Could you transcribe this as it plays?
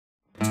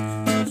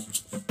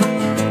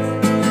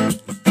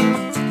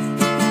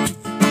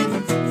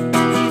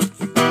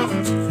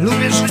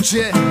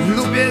ludzie,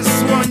 lubię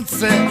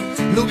słońce,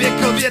 lubię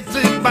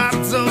kobiety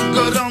bardzo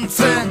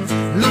gorące,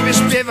 lubię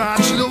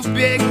śpiewać,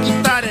 lubię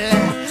gitarę,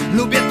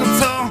 lubię to,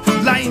 co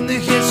dla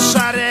innych jest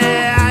szare.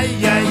 Aj,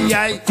 aj,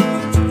 aj.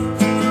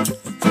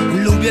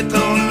 Lubię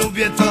to,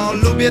 lubię to,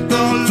 lubię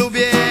to,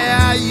 lubię.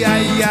 Aj,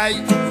 aj, aj.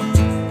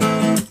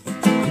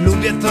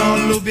 Lubię to,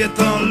 lubię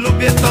to,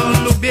 lubię to,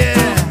 lubię.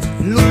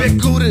 Lubię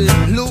góry,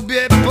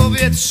 lubię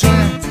powietrze,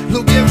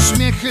 lubię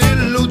uśmiechy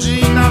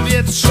ludzi na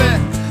wietrze,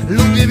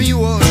 lubię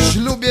miłość,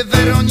 lubię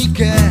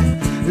Weronikę,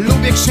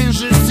 lubię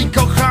księżyc i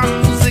kocham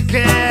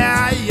muzykę.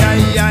 Aj,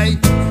 aj, aj.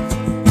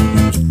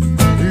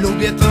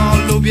 Lubię to,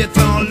 lubię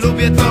to,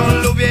 lubię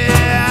to, lubię.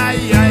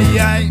 Aj, aj,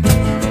 aj.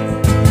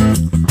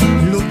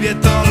 Lubię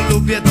to,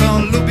 lubię to,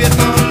 lubię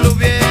to,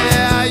 lubię.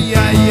 Aj,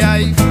 aj,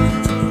 aj.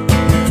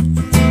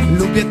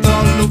 Lubię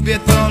to, lubię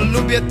to,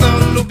 lubię to,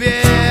 lubię.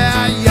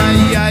 Aj,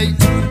 aj, aj.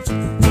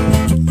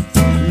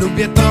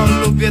 Lubię to,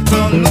 lubię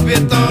to, lubię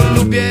to,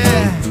 lubię.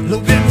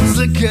 Lubię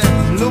muzykę,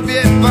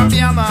 lubię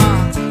Fabiana,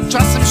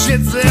 czasem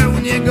siedzę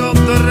u niego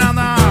do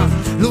rana.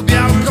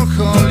 Lubię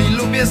alkohol i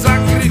lubię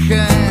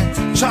zakrychę,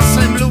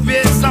 czasem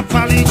lubię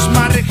zapalić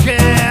marychę.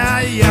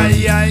 Aj,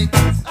 aj, aj.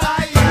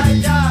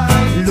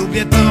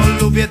 Lubię to,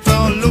 lubię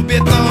to, lubię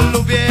to,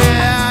 lubię.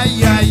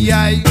 Aj, aj,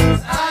 aj.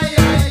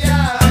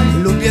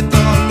 Lubię to,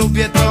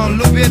 lubię to,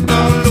 lubię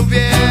to,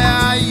 lubię.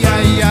 Aj,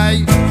 aj,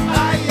 aj.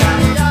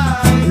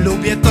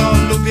 Lubię to,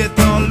 lubię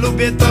to,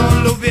 lubię to,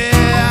 lubię.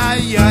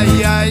 Aj,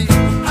 aj, aj.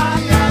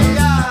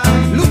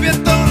 Lubię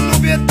to,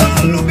 lubię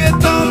to, lubię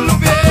to,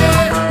 lubię.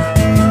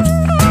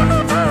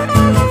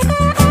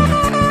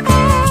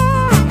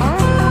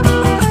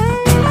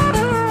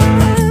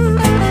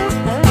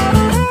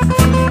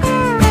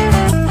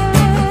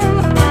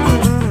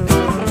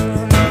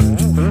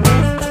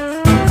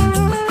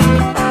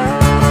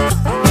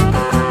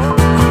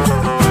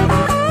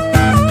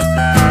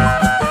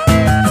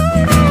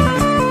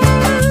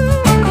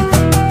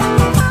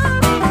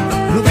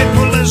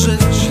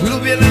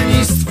 Lubię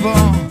lenistwo,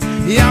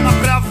 ja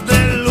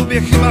naprawdę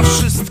lubię chyba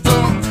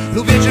wszystko.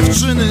 Lubię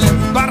dziewczyny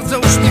bardzo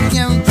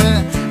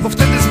uśmiechnięte, bo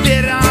wtedy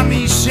zbiera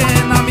mi się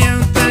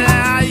namiętę.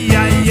 Aj,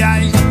 aj,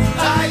 aj.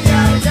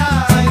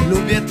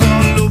 Lubię to,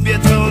 lubię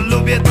to,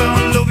 lubię to,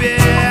 lubię.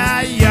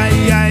 Aj,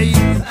 aj, aj.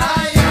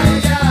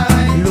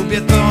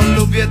 Lubię to,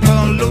 lubię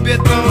to, lubię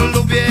to,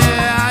 lubię.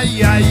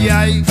 Aj, aj,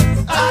 aj.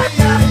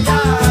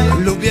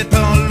 Lubię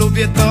to,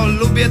 lubię to,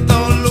 lubię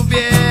to,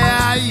 lubię.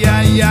 Aj,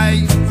 aj,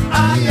 aj.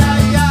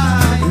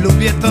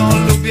 Lubię to,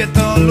 lubię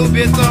to,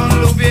 lubię to,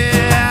 lubię.